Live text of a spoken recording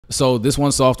So this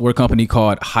one software company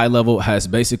called High Level has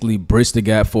basically bridged the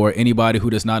gap for anybody who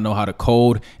does not know how to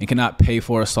code and cannot pay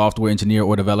for a software engineer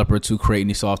or developer to create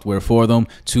any software for them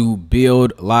to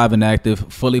build live and active,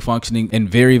 fully functioning and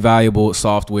very valuable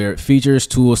software features,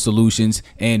 tools, solutions,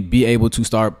 and be able to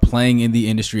start playing in the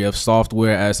industry of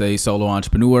software as a solo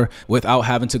entrepreneur without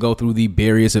having to go through the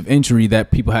barriers of entry that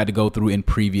people had to go through in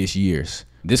previous years.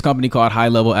 This company called High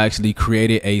Level actually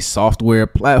created a software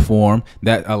platform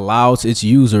that allows its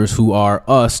users, who are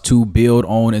us, to build,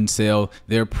 own, and sell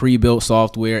their pre-built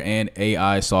software and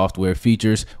AI software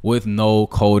features with no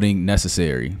coding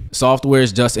necessary. Software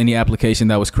is just any application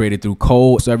that was created through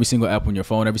code. So every single app on your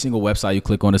phone, every single website you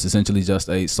click on is essentially just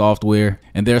a software.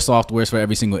 And there are softwares for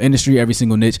every single industry, every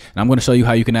single niche. And I'm going to show you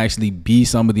how you can actually be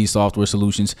some of these software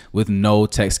solutions with no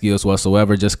tech skills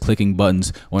whatsoever, just clicking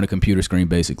buttons on a computer screen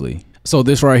basically. So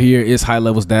this right here is High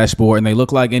Level's dashboard, and they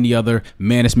look like any other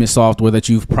management software that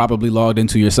you've probably logged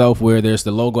into yourself, where there's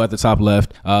the logo at the top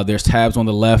left, there's tabs on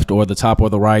the left or the top or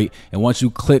the right, and once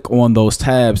you click on those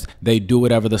tabs, they do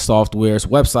whatever the software's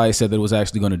website said that it was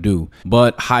actually going to do.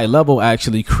 But High Level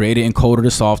actually created and coded the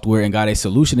software and got a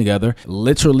solution together,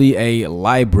 literally a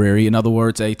library, in other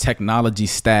words, a technology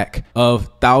stack of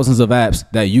thousands of apps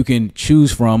that you can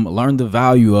choose from, learn the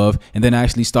value of, and then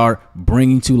actually start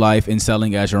bringing to life and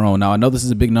selling as your own. Now, I know this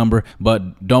is a big number,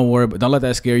 but don't worry, don't let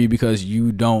that scare you, because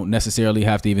you don't necessarily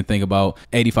have to even think about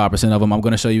 85% of them. I'm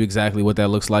going to show you exactly what that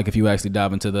looks like if you actually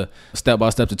dive into the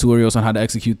step-by-step tutorials on how to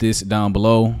execute this down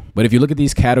below. But if you look at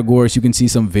these categories, you can see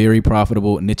some very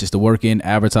profitable niches to work in: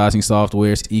 advertising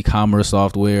softwares, e-commerce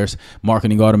softwares,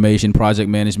 marketing automation, project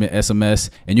management, SMS,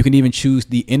 and you can even choose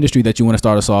the industry that you want to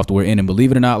start a software in. And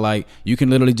believe it or not, like, you can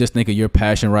literally just think of your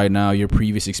passion right now, your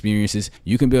previous experiences.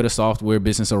 You can build a software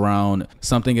business around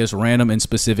something as random and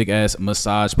specific as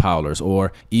massage parlors,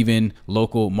 or even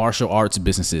local martial arts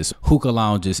businesses, hookah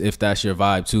lounges, if that's your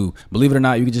vibe too. Believe it or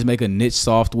not, you can just make a niche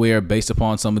software based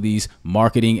upon some of these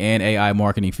marketing and AI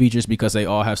marketing features, because they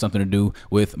all have something to do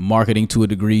with marketing to a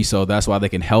degree. So that's why they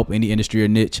can help any industry or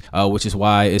niche, which is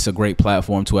why it's a great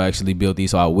platform to actually build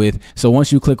these out with. So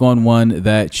once you click on one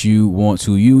that you want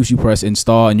to use, you press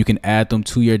install and you can add them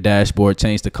to your dashboard,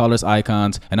 change the colors,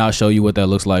 icons, and I'll show you what that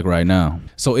looks like right now.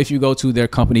 So if you go to their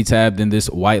company tab, then this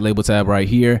white label tab right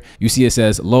here, you see it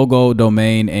says logo,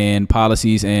 domain, and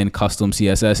policies, and custom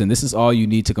CSS. And this is all you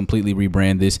need to completely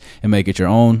rebrand this and make it your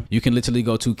own. You can literally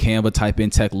go to Canva, type in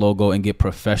tech logo, and get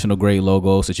professional grade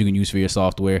logos that you can use for your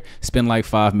software. Spend like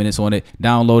 5 minutes on it,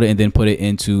 download it, and then put it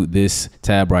into this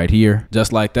tab right here.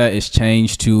 Just like that, it's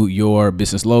changed to your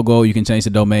business logo. You can change the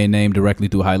domain name directly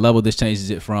through High Level. This changes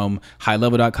it from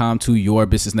highlevel.com to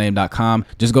yourbusinessname.com.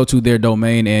 Just go to their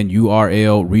domain and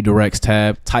URL redirects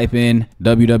tab, type in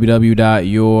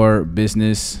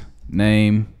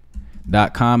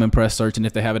www.yourbusinessname.com and press search, and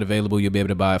if they have it available, you'll be able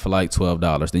to buy it for like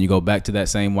 $12. Then you go back to that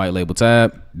same white label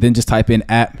tab, then just type in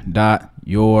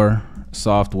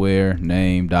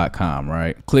app.yoursoftwarename.com,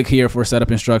 right? Click here for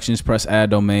setup instructions, press add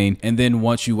domain, and then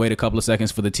once you wait a couple of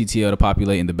seconds for the TTL to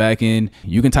populate in the back end,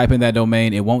 you can type in that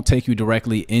domain. It won't take you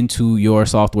directly into your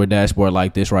software dashboard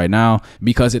like this right now,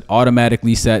 because it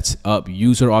automatically sets up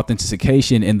user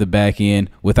authentication in the back end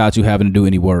without you having to do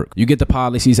any work. You get the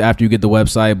policies after you get the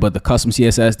website, but the custom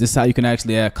CSS, this is how you can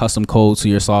actually add custom codes to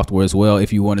your software as well.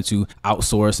 If you wanted to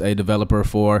outsource a developer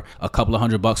for a couple of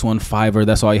 $100 on Fiverr,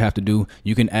 that's all you have to do.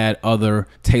 You can add other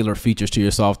tailored features to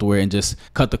your software and just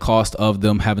cut the cost of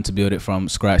them having to build it from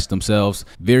scratch themselves.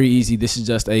 Very easy. This is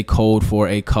just a code for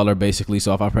a color basically.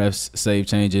 So if I press save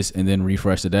changes and then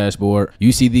refresh the dashboard,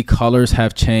 you see the colors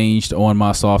have changed on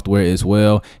my software as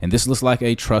well. And this looks like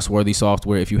a trustworthy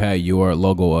software if you had your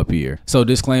logo up here. So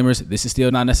disclaimers, this is still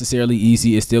not necessarily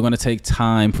easy. It's still going to take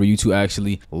time for you to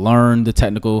actually learn the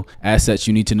technical assets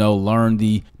you need to know, learn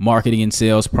the marketing and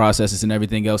sales processes and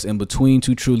everything else in between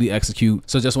to truly execute.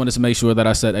 So just wanted to make sure that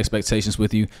I set expectations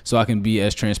with you so I can be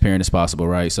as transparent as possible,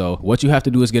 right? So what you have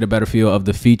to do is get a better feel of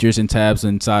the features and tabs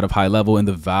inside of High Level and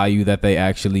the value that they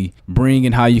actually bring,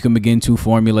 and how you can begin to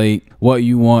formulate what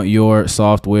you want your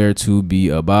software to be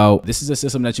about. This is a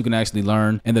system that you can actually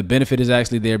learn, and the benefit is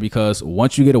actually there because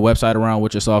once you get a website around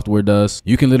what your software does,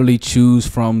 you can literally choose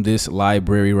from this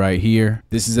library right here.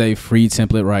 This is a free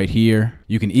template right here.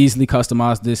 You can easily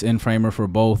customize this in Framer for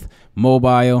both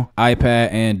mobile,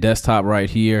 iPad, and desktop right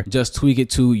here. Just just tweak it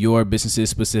to your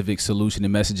business's specific solution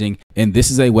and messaging. And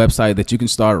this is a website that you can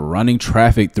start running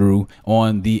traffic through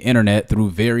on the internet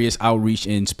through various outreach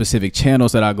and specific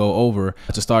channels that I go over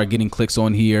to start getting clicks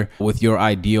on here with your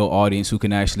ideal audience who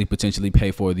can actually potentially pay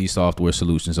for these software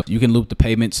solutions. So you can loop the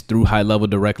payments through High Level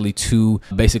directly to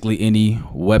basically any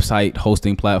website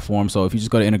hosting platform. So if you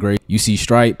just go to integrate, you see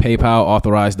Stripe, PayPal,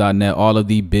 Authorize.net, all of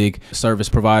the big service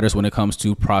providers when it comes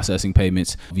to processing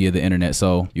payments via the internet.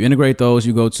 So you integrate those,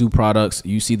 you go to products,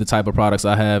 you see the type of products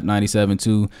I have,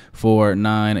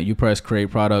 97249. You press create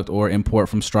product or import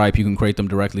from Stripe. You can create them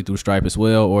directly through Stripe as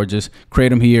well, or just create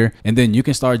them here. And then you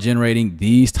can start generating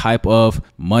these type of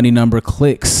money number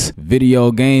clicks,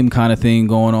 video game kind of thing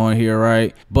going on here,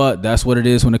 right? But that's what it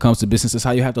is when it comes to business. That's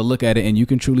how you have to look at it. And you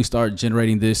can truly start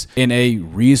generating this in a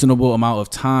reasonable amount of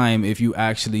time if you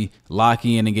actually lock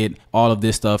in and get all of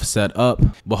this stuff set up.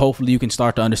 But hopefully you can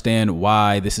start to understand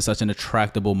why this is such an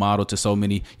attractable model to so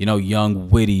many, young,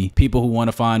 witty people who want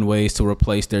to find ways to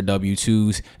replace their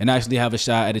W-2s and actually have a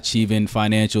shot at achieving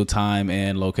financial, time,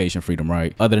 and location freedom,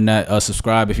 right? Other than that,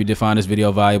 subscribe if you did find this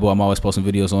video valuable. I'm always posting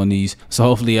videos on these. So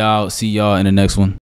hopefully I'll see y'all in the next one.